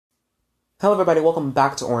Hello everybody, welcome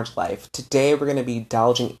back to Orange Life. Today we're going to be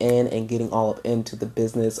delving in and getting all up into the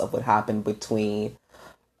business of what happened between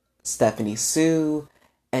Stephanie Sue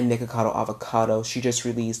and Nikocado Avocado. She just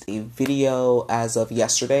released a video as of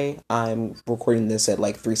yesterday. I'm recording this at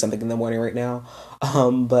like 3 something in the morning right now.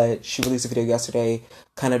 But she released a video yesterday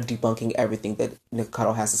kind of debunking everything that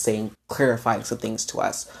Nikocado has to say and clarifying some things to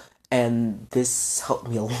us. And this helped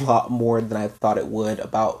me a lot more than I thought it would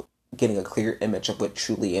about getting a clear image of what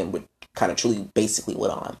truly and what kind of truly basically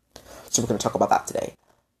went on. So we're going to talk about that today.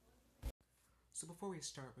 So before we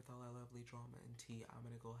start with all that lovely drama and tea, I'm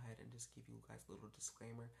going to go ahead and just give you guys a little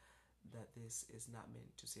disclaimer that this is not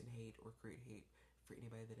meant to send hate or create hate for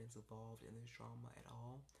anybody that is involved in this drama at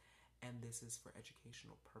all. And this is for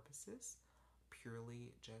educational purposes,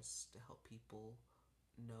 purely just to help people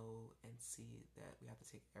know and see that we have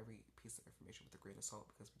to take every piece of information with a grain of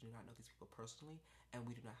salt because we do not know these people personally and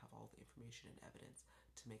we do not have all the information and evidence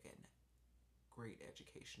to make a great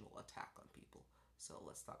educational attack on people. So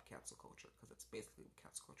let's stop cancel culture because that's basically what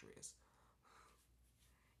cancel culture is.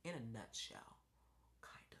 In a nutshell,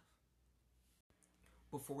 kind of.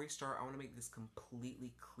 Before we start, I want to make this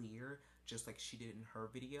completely clear, just like she did in her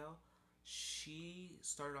video. She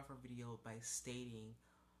started off her video by stating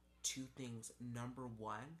two things. Number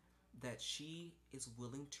one, that she is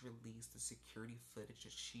willing to release the security footage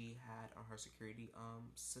that she had on her security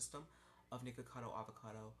system of Nikocado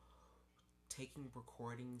Avocado taking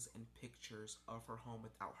recordings and pictures of her home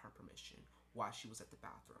without her permission while she was at the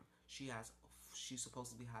bathroom. She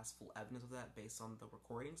supposedly has full evidence of that based on the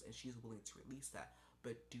recordings, and she's willing to release that.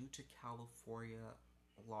 But due to California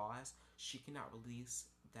laws, she cannot release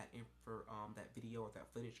that video or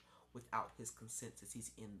that footage without his consent since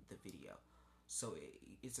he's in the video. So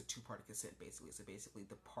it's a two-party consent basically. So basically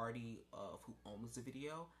the party of who owns the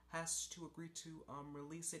video has to agree to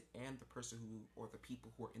release it, and the person who, or the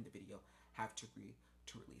people who are in the video, have to agree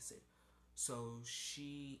to release it. So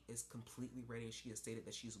she is completely ready. She has stated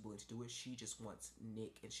that she's willing to do it. She just wants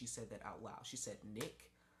Nick, and she said that out loud. She said, "Nick,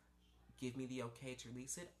 give me the okay to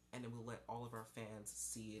release it, and then we'll let all of our fans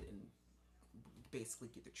see it and basically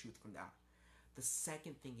get the truth from that." The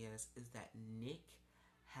second thing is that Nick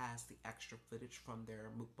has the extra footage from their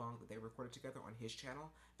mukbang that they recorded together on his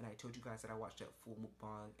channel, and I told you guys that I watched that full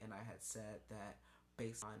mukbang, and I had said that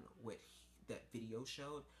based on what that video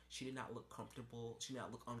showed, she did not look comfortable. She did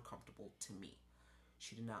not look uncomfortable to me.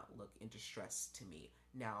 She did not look in distress to me.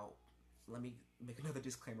 Now, let me make another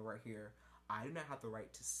disclaimer right here. I do not have the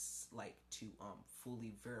right to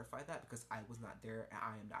fully verify that because I was not there and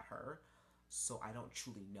I am not her. So I don't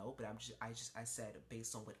truly know, but I said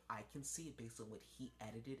based on what I can see, based on what he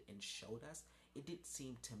edited and showed us, it did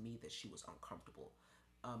seem to me that she was uncomfortable.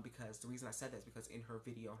 Because the reason I said that is because in her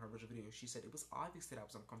video, her original video, she said it was obvious that I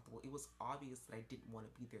was uncomfortable. It was obvious that I didn't want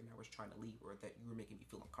to be there and I was trying to leave, or that you were making me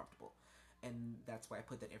feel uncomfortable. And that's why I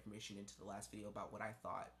put that information into the last video about what I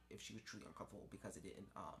thought if she was truly uncomfortable, because it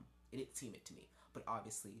didn't seem it to me. But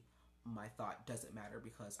obviously my thought doesn't matter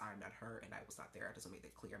because I'm not her and I was not there. It doesn't make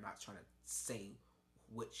that clear. I'm not trying to say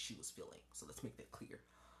what she was feeling. So let's make that clear.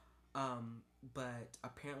 But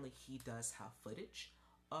apparently he does have footage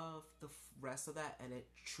of the rest of that, and it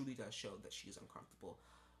truly does show that she's uncomfortable.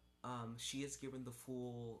 She is given the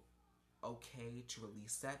full okay to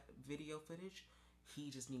release that video footage. He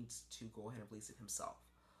just needs to go ahead and release it himself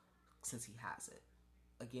since he has it.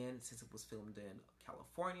 Again, since it was filmed in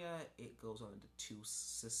California, it goes under the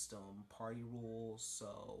two-system party rules,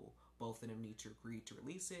 so both of them need to agree to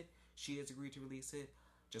release it. She has agreed to release it,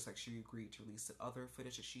 just like she agreed to release the other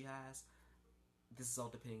footage that she has. This is all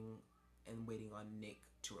depending and waiting on Nick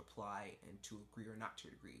to reply and to agree or not to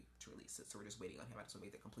agree to release it. So we're just waiting on him. I just want to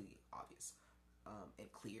make that completely obvious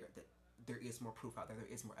and clear that there is more proof out there.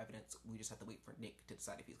 There is more evidence. We just have to wait for Nick to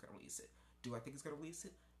decide if he's going to release it. Do I think he's going to release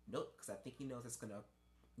it? Nope, because I think he knows it's going to,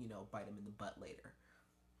 bite him in the butt later.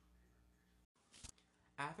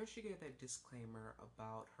 After she gave that disclaimer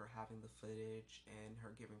about her having the footage and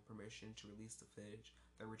her giving permission to release the footage,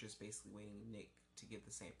 they were just basically waiting Nick to give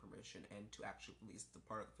the same permission and to actually release the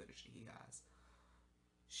part of the footage that he has.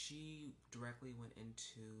 She directly went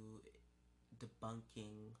into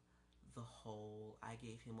debunking the whole, I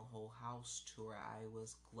gave him a whole house tour, I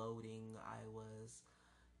was gloating, I was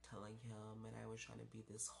telling him, and I was trying to be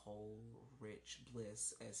this whole rich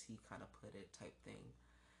bliss, as he kind of put it, type thing.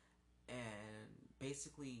 And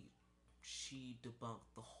basically she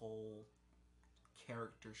debunked the whole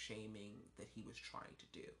character shaming that he was trying to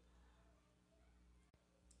do.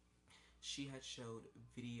 She had showed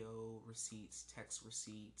video receipts, text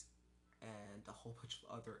receipts, and a whole bunch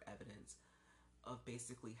of other evidence of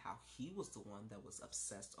basically how he was the one that was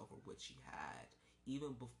obsessed over what she had.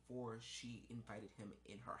 even before she invited him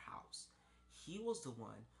in her house. He was the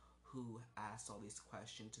one who asked all these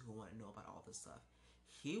questions, who wanted to know about all this stuff.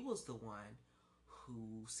 He was the one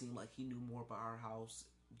who seemed like he knew more about our house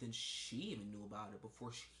than she even knew about it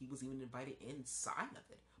before he was even invited inside of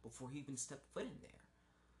it, before he even stepped foot in there.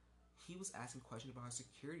 He was asking questions about her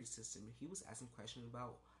security system. He was asking questions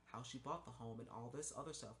about how she bought the home and all this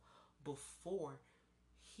other stuff before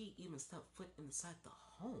he even stepped foot inside the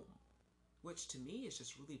home, which to me is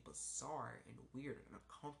just really bizarre and weird and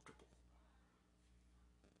uncomfortable.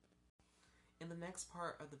 In the next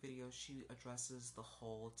part of the video, she addresses the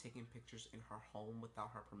whole taking pictures in her home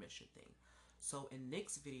without her permission thing. So in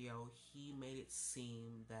Nick's video, he made it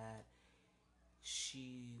seem that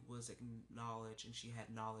she was acknowledged and she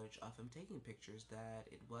had knowledge of him taking pictures, that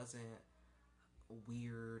it wasn't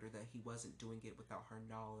weird or that he wasn't doing it without her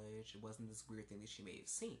knowledge. It wasn't this weird thing that she made it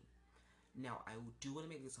seem. Now, I do want to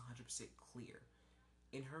make this 100% clear.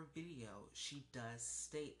 In her video, she does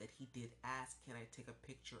state that he did ask, can I take a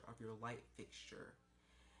picture of your light fixture?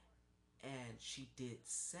 And she did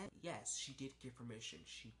say, yes, she did give permission.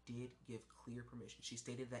 She did give clear permission. She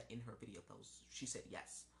stated that in her video, though. She said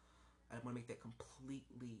yes. I want to make that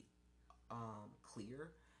completely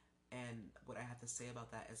clear. And what I have to say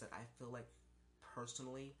about that is that I feel like,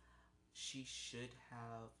 personally, she should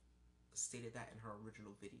have stated that in her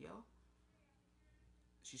original video.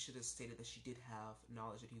 She should have stated that she did have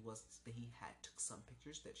knowledge that he had took some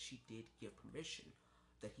pictures, that she did give permission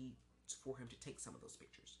for him to take some of those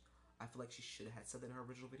pictures. I feel like she should have said that in her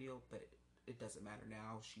original video, but it doesn't matter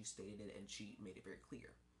now. She stated it and she made it very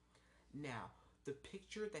clear. Now, the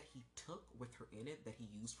picture that he took with her in it, that he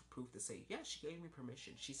used for proof to say, yeah, she gave me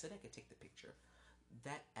permission. She said I could take the picture.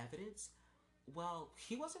 That evidence, well,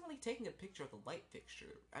 he wasn't really taking a picture of the light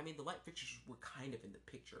fixture. I mean, the light fixtures were kind of in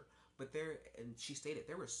the picture, but and she stated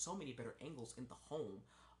there were so many better angles in the home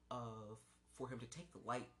for him to take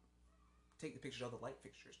the pictures of the light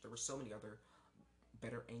fixtures. There were so many other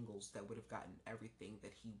better angles that would have gotten everything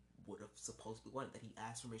that he would have supposedly wanted, that he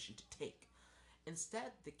asked permission to take.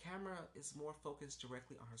 Instead, the camera is more focused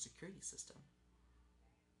directly on her security system.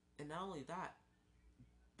 And not only that,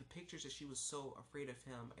 the pictures that she was so afraid of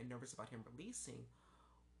him and nervous about him releasing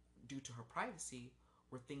due to her privacy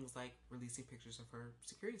were things like releasing pictures of her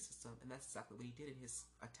security system. And that's exactly what he did in his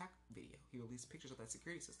attack video. He released pictures of that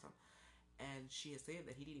security system. And she has stated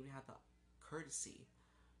that he didn't even have the courtesy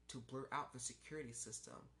to blur out the security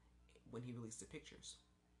system when he released the pictures.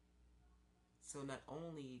 So not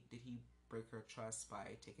only did he break her trust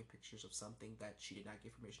by taking pictures of something that she did not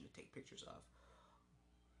give permission to take pictures of,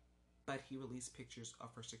 but he released pictures of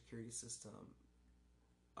her security system,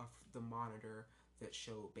 of the monitor that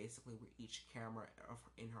showed basically where each camera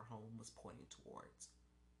in her home was pointing towards.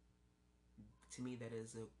 To me, that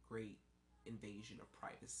is a great invasion of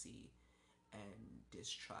privacy and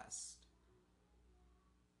distrust.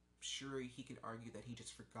 Sure, he can argue that he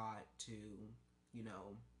just forgot to,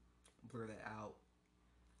 blur that out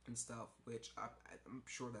and stuff, which I'm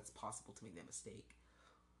sure that's possible to make that mistake.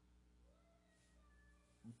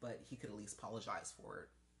 But he could at least apologize for it.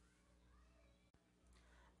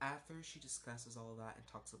 After she discusses all of that and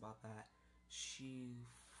talks about that, she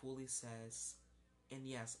fully says, and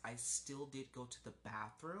yes, I still did go to the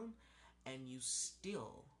bathroom, and you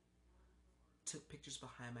still took pictures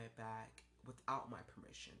behind my back without my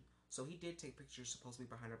permission. So he did take pictures supposedly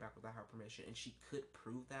behind her back without her permission, and she could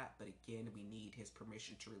prove that, but again, we need his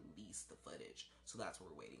permission to release the footage. So that's what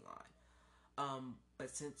we're waiting on.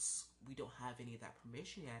 But since we don't have any of that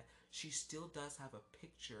permission yet, she still does have a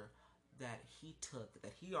picture that he took,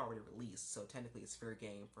 that he already released, so technically it's fair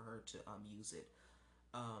game for her to use it.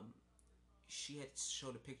 She had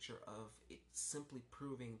showed a picture of it simply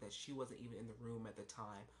proving that she wasn't even in the room at the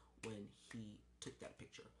time when he took that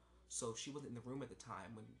picture. So if she wasn't in the room at the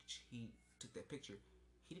time when he took that picture,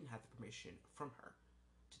 he didn't have the permission from her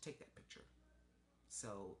to take that picture.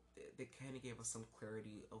 So they kind of gave us some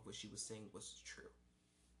clarity of what she was saying was true.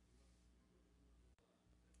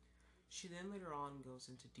 She then later on goes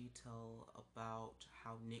into detail about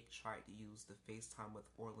how Nick tried to use the FaceTime with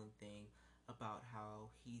Orlin thing, about how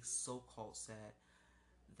he so-called said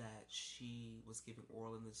that she was giving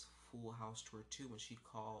Orlin this full house tour too when he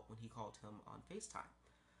called him on FaceTime.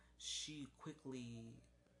 She quickly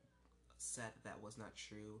said that was not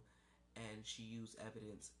true, and she used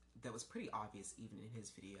evidence that was pretty obvious even in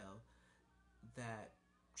his video, that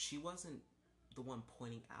she wasn't the one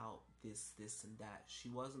pointing out this and that. She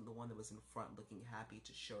wasn't the one that was in front looking happy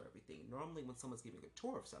to show everything. Normally when someone's giving a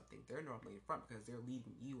tour of something, they're normally in front because they're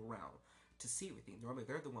leading you around to see everything. Normally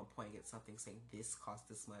they're the one pointing at something saying this costs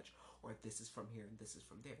this much, or this is from here and this is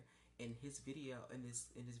from there. In his video, in his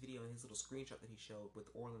video, in his little screenshot that he showed with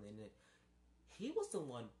Orland in it, he was the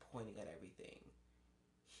one pointing at everything.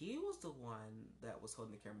 He was the one that was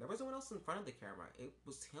holding the camera. There was no one else in front of the camera. It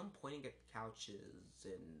was him pointing at couches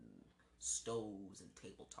and stoves and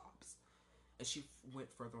tabletops. And she went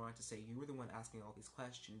further on to say, you were the one asking all these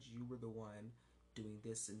questions. You were the one doing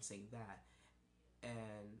this and saying that.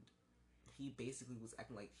 And he basically was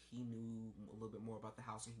acting like he knew a little bit more about the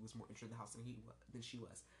house, and he was more interested in the house than she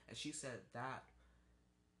was. And she said that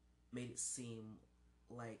made it seem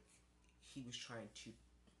like he was trying to,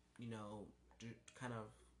 you know, kind of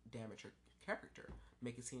damage her character,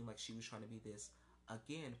 make it seem like she was trying to be this,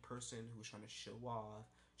 again, person who was trying to show off,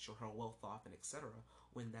 show her wealth off, and etc.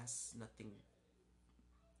 When that's nothing.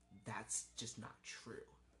 That's just not true.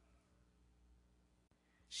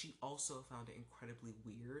 She also found it incredibly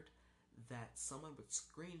weird that someone would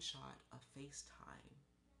screenshot a FaceTime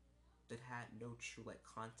that had no true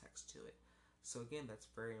context to it. So again, that's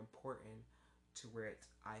very important to where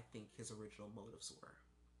I think his original motives were.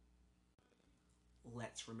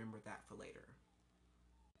 Let's remember that for later.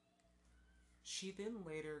 She then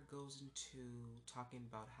later goes into talking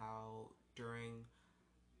about how during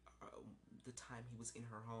the time he was in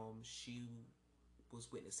her home, she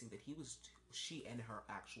was witnessing that she and her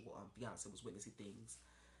actual fiance was witnessing things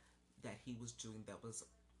that he was doing that was,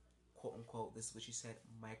 quote unquote, this is what she said,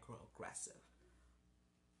 microaggressive.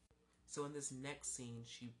 So in this next scene,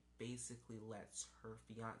 she basically lets her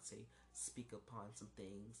fiance speak upon some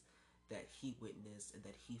things that he witnessed and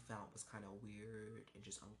that he found was kind of weird and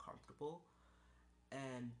just uncomfortable.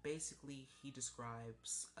 And basically he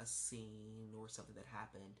describes a scene or something that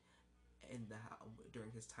happened in the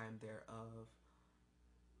during his time there of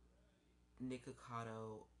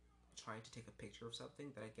Nikocado trying to take a picture of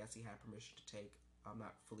something that I guess he had permission to take. I'm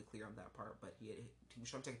not fully clear on that part, but he was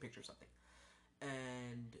trying to take a picture of something.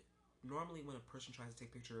 And normally when a person tries to take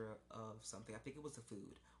a picture of something, I think it was the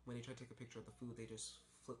food, when they try to take a picture of the food, they just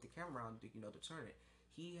flip the camera around, you know, to turn it.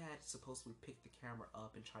 He had supposedly picked the camera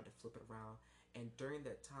up and tried to flip it around, and during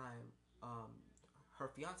that time, her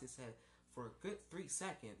fiance said for a good 3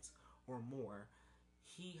 seconds or more,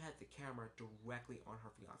 he had the camera directly on her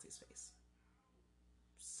fiance's face.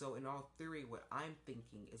 So in all theory, what I'm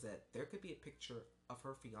thinking is that there could be a picture of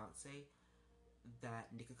her fiance that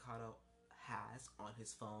Nikocado has on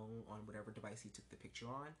his phone, on whatever device he took the picture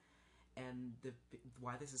on. And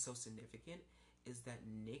why this is so significant is that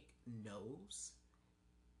Nick knows,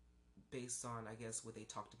 based on, I guess, what they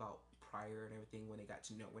talked about prior and everything, when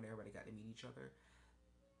everybody got to meet each other,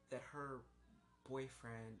 that her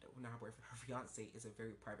boyfriend, not her boyfriend, her fiance is a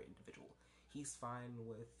very private individual. He's fine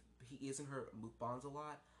with, he is in her mukbangs a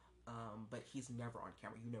lot, but he's never on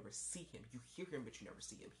camera. You never see him. You hear him, but you never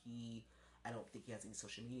see him. I don't think he has any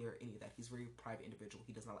social media or any of that. He's a very private individual.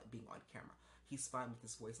 He does not like being on camera. He's fine with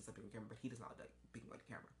his voice and stuff being on camera, but he does not like being on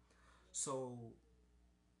camera. So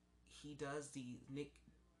Nick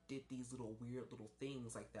did these little weird little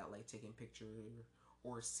things like that, like taking pictures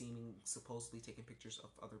or supposedly taking pictures of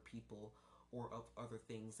other people or of other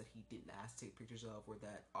things that he didn't ask to take pictures of, or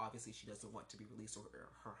that obviously she doesn't want to be released, or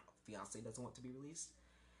her fiance doesn't want to be released.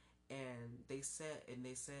 And they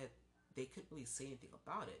said they couldn't really say anything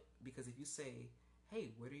about it, because if you say,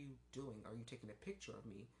 hey, what are you doing? Are you taking a picture of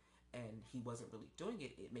me? And he wasn't really doing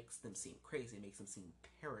it, it makes them seem crazy, it makes them seem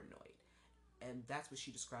paranoid. And that's what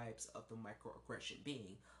she describes of the microaggression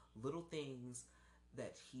being. Little things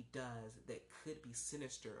that he does that could be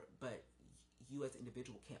sinister, but you as an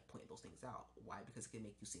individual can't point those things out. Why? Because it can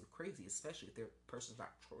make you seem crazy, especially if the person's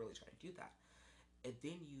not really trying to do that. And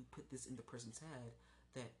then you put this in the person's head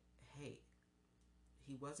that, hey,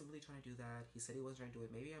 he wasn't really trying to do that. He said he wasn't trying to do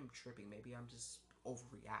it. Maybe I'm tripping. Maybe I'm just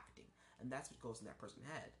overreacting. And that's what goes in that person's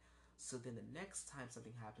head. So then the next time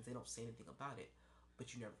something happens, they don't say anything about it,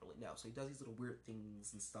 but you never really know. So he does these little weird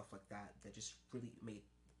things and stuff like that that just really made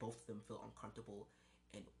both of them feel uncomfortable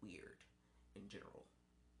and weird in general.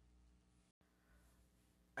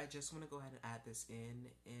 I just want to go ahead and add this in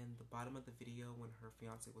the bottom of the video when her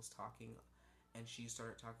fiance was talking, and she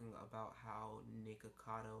started talking about how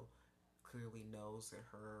Nikocado clearly knows that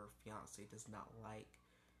her fiance does not like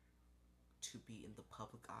to be in the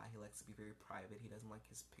public eye. He likes to be very private. He doesn't like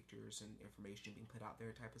his pictures and information being put out there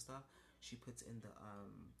type of stuff. She puts in the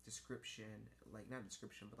description, like not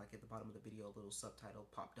description, but like at the bottom of the video, a little subtitle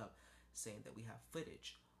popped up saying that we have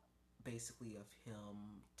footage basically of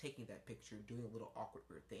him taking that picture, doing a little awkward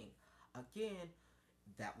weird thing. Again,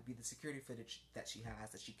 that would be the security footage that she has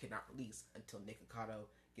that she cannot release until Nikocado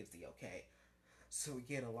gives the okay. So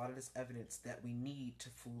again, a lot of this evidence that we need to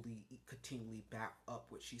fully, continually back up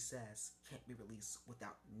what she says can't be released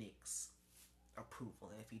without Nick's approval.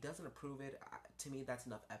 And if he doesn't approve it, to me, that's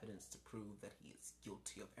enough evidence to prove that he is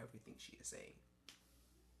guilty of everything she is saying.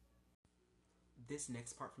 This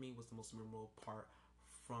next part for me was the most memorable part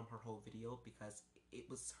from her whole video because it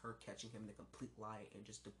was her catching him in a complete lie and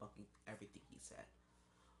just debunking everything he said.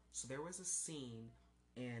 So there was a scene,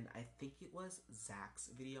 and I think it was Zach's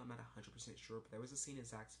video, I'm not 100% sure, but there was a scene in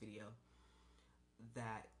Zach's video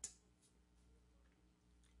that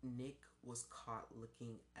Nick was caught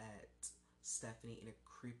looking at Stephanie in a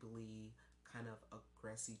creepily kind of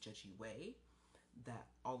aggressive, judgy way that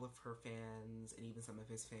all of her fans and even some of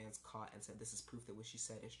his fans caught and said this is proof that what she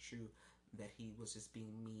said is true, that he was just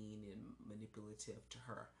being mean and manipulative to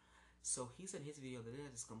her. So he said in his video that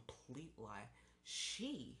it is a complete lie.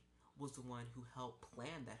 She was the one who helped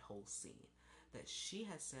plan that whole scene. That she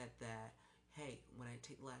had said that, hey, when I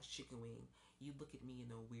take the last chicken wing, you look at me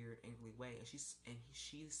in a weird, angry way. And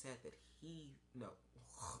she said that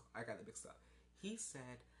I got it mixed up. He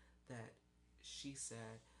said that she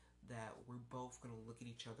said that we're both gonna look at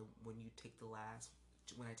each other when I take the last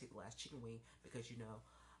chicken wing because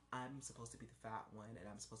I'm supposed to be the fat one and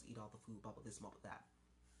I'm supposed to eat all the food, blah blah this, blah blah that.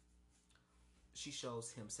 She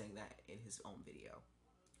shows him saying that in his own video.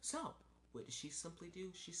 So what does she simply do?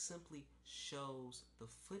 She simply shows the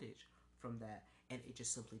footage from that and it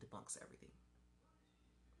just simply debunks everything.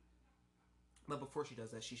 But before she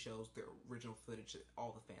does that, she shows the original footage that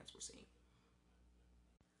all the fans were seeing.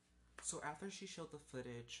 So after she showed the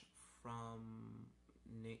footage from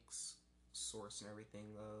Nick's source and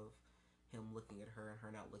everything of him looking at her and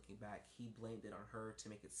her not looking back, he blamed it on her to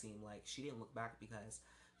make it seem like she didn't look back because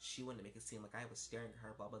she wanted to make it seem like I was staring at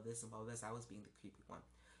her, blah blah this and blah blah this. I was being the creepy one.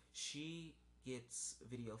 She gets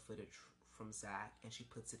video footage from Zach and she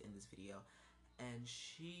puts it in this video and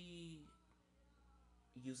she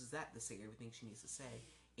uses that to say everything she needs to say.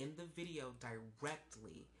 In the video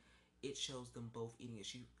directly, it shows them both eating it.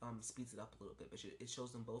 She speeds it up a little bit, but it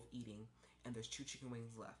shows them both eating, and there's 2 chicken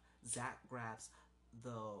wings left. Zach grabs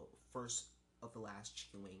the first of the last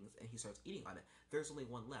chicken wings, and he starts eating on it. There's only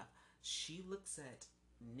one left. She looks at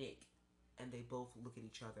Nick, and they both look at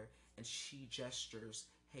each other, and she gestures,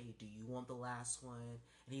 hey, do you want the last one?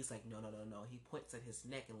 And he's like, no. He points at his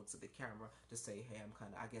neck and looks at the camera to say, hey,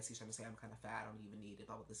 I guess he's trying to say I'm kind of fat, I don't even need it,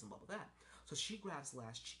 blah, blah, this and blah, blah, that. So she grabs the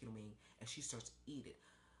last chicken wing, and she starts eating it.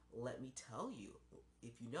 Let me tell you,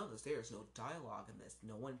 if you know this, there is no dialogue in this.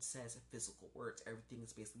 No one says physical words. Everything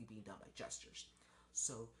is basically being done by gestures.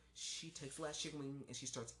 So she takes the last chicken wing and she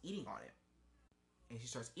starts eating on it. And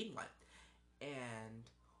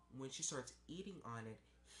when she starts eating on it,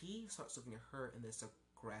 he starts looking at her in this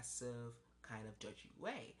aggressive, kind of judgy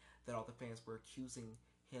way that all the fans were accusing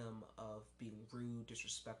him of being rude,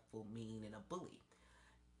 disrespectful, mean, and a bully.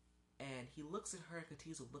 And he looks at her and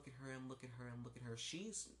continues to look at her and look at her and look at her.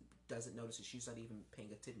 She doesn't notice it. She's not even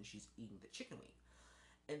paying attention. She's eating the chicken wing.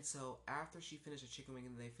 And so after she finished the chicken wing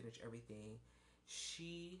and they finish everything,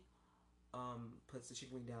 she puts the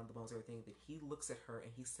chicken wing down, the bones, everything. Then he looks at her and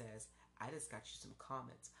he says, I just got you some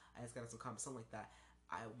comments. Something like that.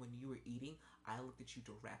 When you were eating, I looked at you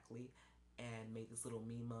directly and made this little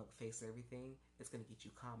mean mug face and everything. It's going to get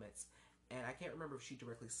you comments. And I can't remember if she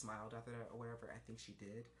directly smiled after that or whatever. I think she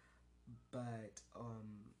did. But,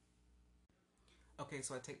 okay,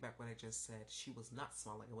 so I take back what I just said. She was not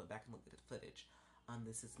smiling. I went back and looked at the footage.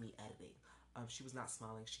 This is me editing. She was not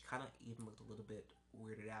smiling. She kind of even looked a little bit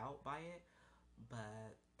weirded out by it,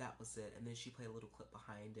 but that was it. And then she played a little clip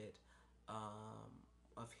behind it,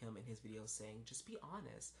 of him in his video saying, just be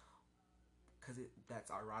honest. Because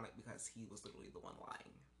that's ironic because he was literally the one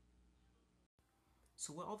lying.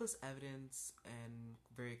 So what all this evidence and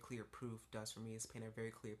very clear proof does for me is paint a very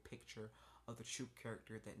clear picture of the true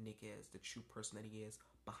character that Nick is, the true person that he is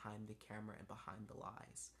behind the camera and behind the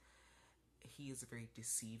lies. He is a very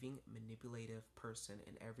deceiving, manipulative person,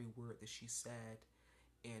 and every word that she said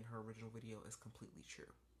in her original video is completely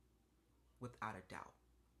true, without a doubt.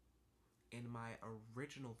 In my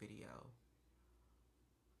original video,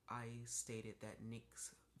 I stated that Nick's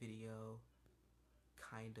video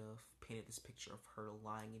kind of painted this picture of her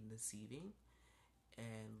lying and deceiving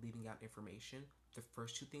and leaving out information. The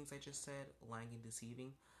first 2 things I just said, lying and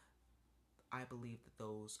deceiving, I believe that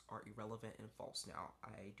those are irrelevant and false now.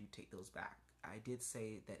 I do take those back. I did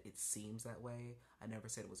say that it seems that way. I never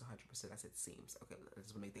said it was 100%. I said seems. Okay, I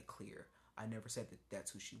just want to make that clear. I never said that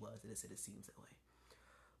that's who she was. I just said it seems that way.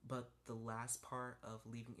 But the last part of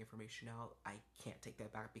leaving information out, I can't take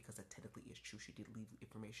that back because that technically is true. She did leave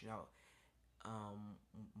information out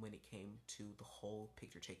when it came to the whole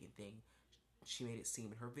picture taking thing. she made it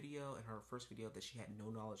seem in her video, in her first video, that she had no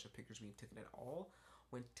knowledge of pictures being taken at all,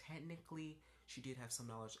 when technically she did have some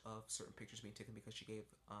knowledge of certain pictures being taken because she gave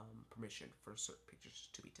permission for certain pictures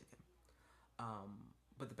to be taken.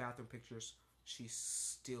 But the bathroom pictures, she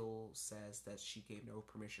still says that she gave no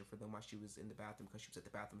permission for them while she was in the bathroom, because she was at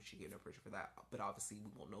the bathroom. She gave no permission for that. But obviously,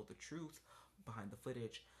 we won't know the truth behind the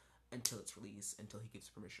footage until it's released, until he gives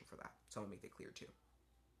permission for that. So I'm gonna make that clear too.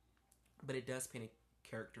 But it does paint a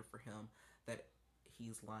character for him that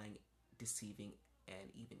he's lying, deceiving,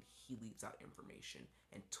 and even he leaves out information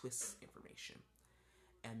and twists information.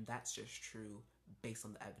 And that's just true based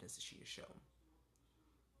on the evidence that she has shown.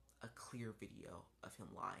 A clear video of him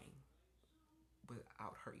lying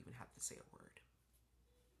without her even having to say a word.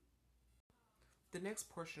 The next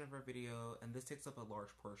portion of her video, and this takes up a large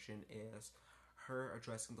portion, is her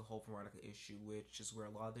addressing the whole Veronica issue, which is where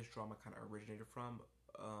a lot of this drama kind of originated from,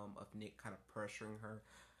 of Nick kind of pressuring her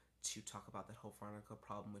to talk about that whole Veronica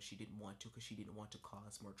problem when she didn't want to, because she didn't want to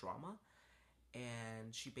cause more drama.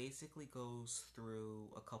 And she basically goes through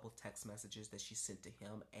a couple text messages that she sent to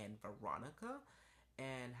him and Veronica,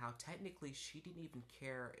 and how technically she didn't even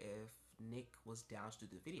care if Nick was down to do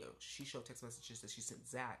the video. She showed text messages that she sent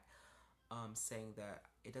Zach, saying that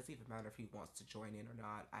it doesn't even matter if he wants to join in or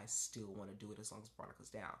not, I still want to do it as long as Veronica's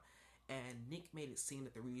down. And Nick made it seem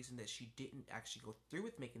that the reason that she didn't actually go through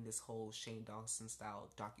with making this whole Shane Dawson style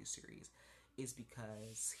docuseries is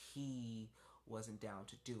because he wasn't down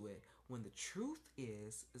to do it, when the truth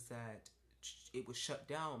is that it was shut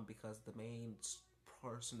down because the main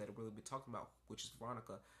person that it really been talking about, which is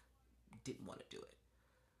Veronica, didn't want to do it.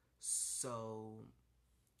 So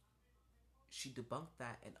she debunked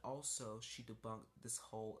that, and also she debunked this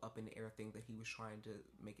whole up in the air thing that he was trying to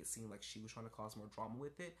make it seem like she was trying to cause more drama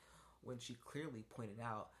with it, when she clearly pointed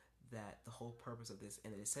out that the whole purpose of this,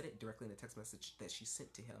 and it said it directly in the text message that she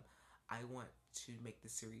sent to him, I want to make the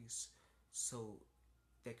series so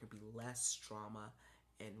there could be less drama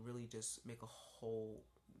and really just make a whole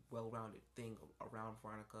well-rounded thing around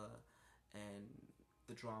Veronica and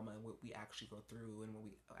the drama and what we actually go through and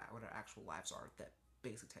what our actual lives are, that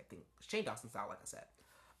basic type thing. Shane Dawson style, like I said.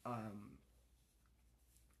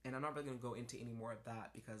 And I'm not really going to go into any more of that,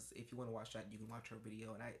 because if you want to watch that, you can watch her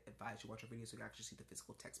video, and I advise you watch her video so you can actually see the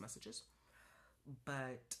physical text messages.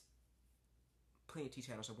 But plenty of T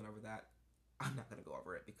channels that went over that. I'm not going to go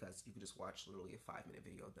over it, because you can just watch literally a 5-minute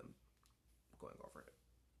video of them going over it.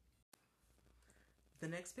 The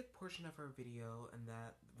next big portion of her video, and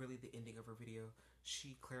that really the ending of her video,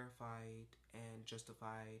 she clarified and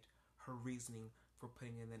justified her reasoning for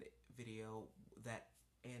putting in that video that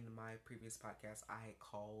in my previous podcast I had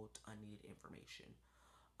called unneeded information,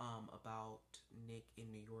 about Nick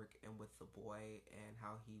in New York and with the boy, and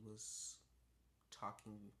how he was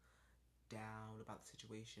talking down about the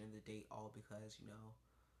situation and the date, all because, you know,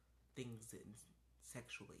 things didn't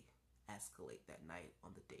sexually escalate that night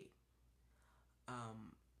on the date.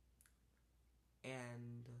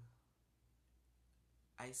 And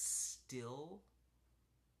I still,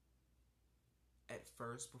 at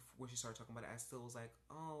first, before she started talking about it, I still was like,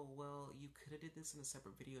 oh, well, you could have did this in a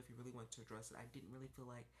separate video if you really wanted to address it. I didn't really feel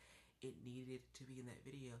like it needed to be in that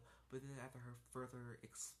video. But then after her further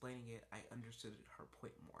explaining it, I understood her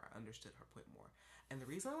point more. And the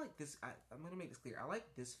reason I like this, I'm going to make this clear, I like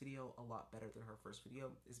this video a lot better than her first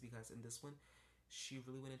video, is because in this one, she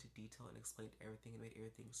really went into detail and explained everything and made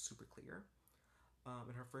everything super clear.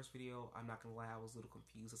 In her first video, I'm not gonna lie, I was a little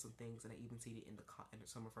confused with some things, and I even see it in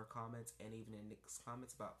some of her comments, and even in Nick's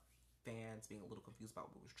comments, about fans being a little confused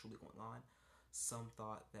about what was truly going on. Some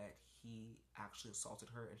thought that he actually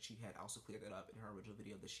assaulted her, and she had also cleared that up in her original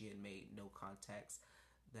video, that she had made no context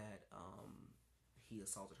that he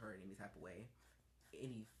assaulted her in any type of way,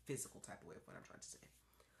 any physical type of way, of what I'm trying to say.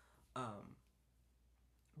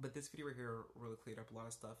 But this video right here really cleared up a lot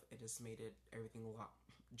of stuff. It just made everything a lot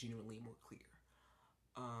genuinely more clear.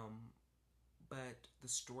 But the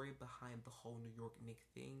story behind the whole New York Nick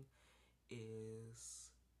thing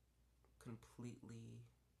is completely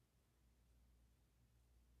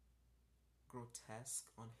grotesque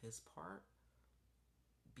on his part,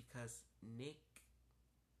 because Nick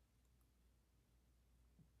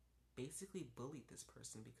basically bullied this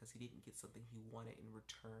person because he didn't get something he wanted in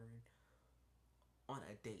return on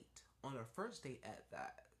a date, on a first date at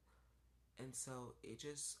that. And so it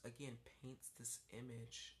just, again, paints this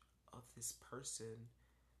image of this person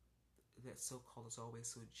that so-called is always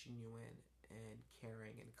so genuine and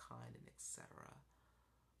caring and kind and etc.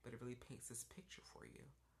 But it really paints this picture for you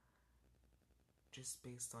just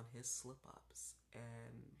based on his slip-ups.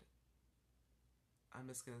 And I'm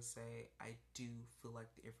just gonna say I do feel like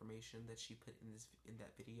the information that she put in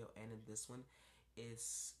that video and in this one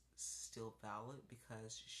is still valid,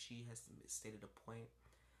 because she has stated a point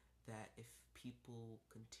that if people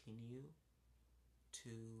continue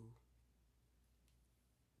to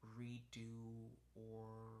redo or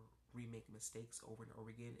remake mistakes over and over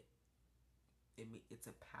again, it's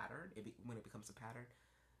a pattern. When it becomes a pattern,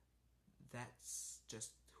 that's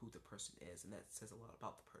just who the person is, and that says a lot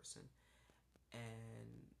about the person.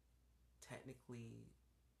 And technically,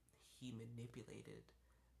 he manipulated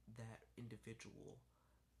that individual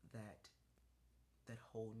that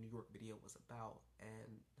whole New York video was about,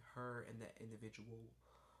 and her and that individual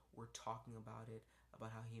were talking about it,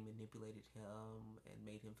 about how he manipulated him and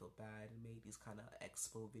made him feel bad, and made these kind of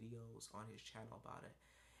expo videos on his channel about it.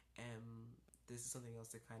 And this is something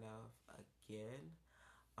else that kind of, again,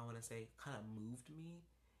 I want to say kind of moved me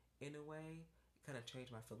in a way. It kind of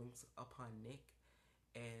changed my feelings upon Nick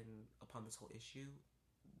and upon this whole issue.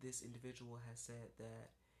 This individual has said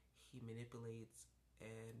that he manipulates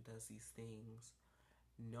and does these things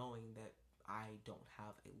knowing that I don't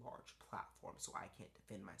have a large platform, so I can't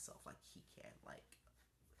defend myself like he can. Like,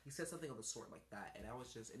 he said something of the sort like that, and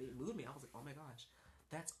and it moved me. I was like, oh my gosh,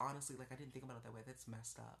 that's honestly, like, I didn't think about it that way. That's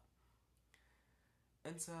messed up.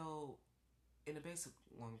 And so, in a basic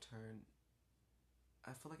long term,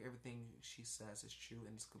 I feel like everything she says is true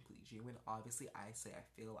and is completely genuine. Obviously, I say I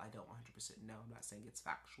feel, I don't 100% know. I'm not saying it's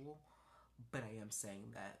factual, but I am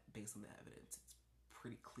saying that based on the evidence, it's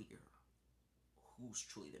pretty clear who's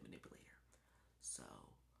truly the manipulator. So,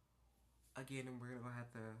 again, we're gonna have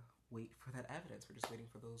to wait for that evidence. We're just waiting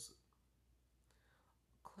for those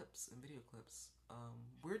clips and video clips.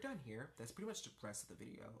 We're done here. That's pretty much the rest of the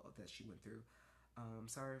video that she went through.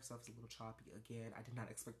 Sorry if stuff is a little choppy. Again, I did not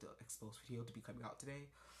expect the exposed video to be coming out today,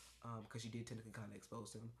 because she did tend to kind of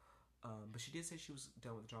expose him. But she did say she was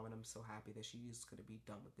done with the drama, and I'm so happy that she's going to be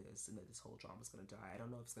done with this and that this whole drama is going to die. I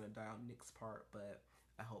don't know if it's going to die on Nick's part, but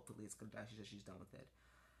hopefully it's going to die. She said she's done with it.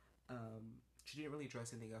 She didn't really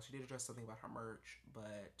address anything else. She did address something about her merch,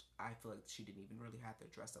 but I feel like she didn't even really have to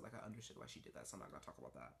address that. Like, I understood why she did that, so I'm not going to talk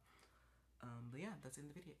about that. But yeah, that's in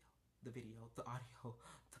the video. The audio,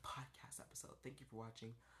 the podcast episode. Thank you for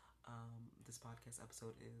watching. This podcast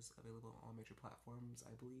episode is available on all major platforms,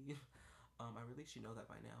 I believe. I really should know that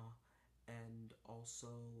by now. And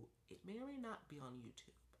also, it may or may not be on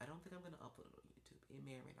YouTube. I don't think I'm going to upload it on YouTube. It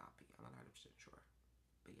may or may not be. I'm not 100% sure.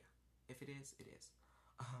 But yeah, if it is, it is.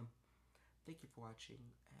 Thank you for watching,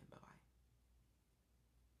 and bye-bye.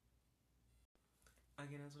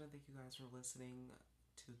 Again, I just want to thank you guys for listening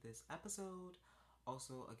to this episode.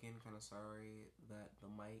 Also, again, kind of sorry that the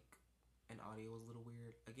mic and audio was a little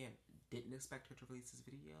weird. Again, didn't expect her to release this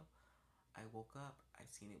video. I woke up, I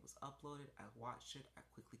seen it was uploaded, I watched it, I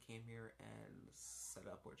quickly came here and set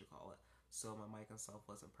up, so my mic and stuff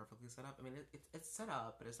wasn't perfectly set up. I mean, it's set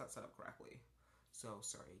up, but it's not set up correctly. So,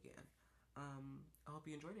 sorry again. I hope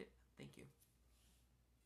you enjoyed it. Thank you.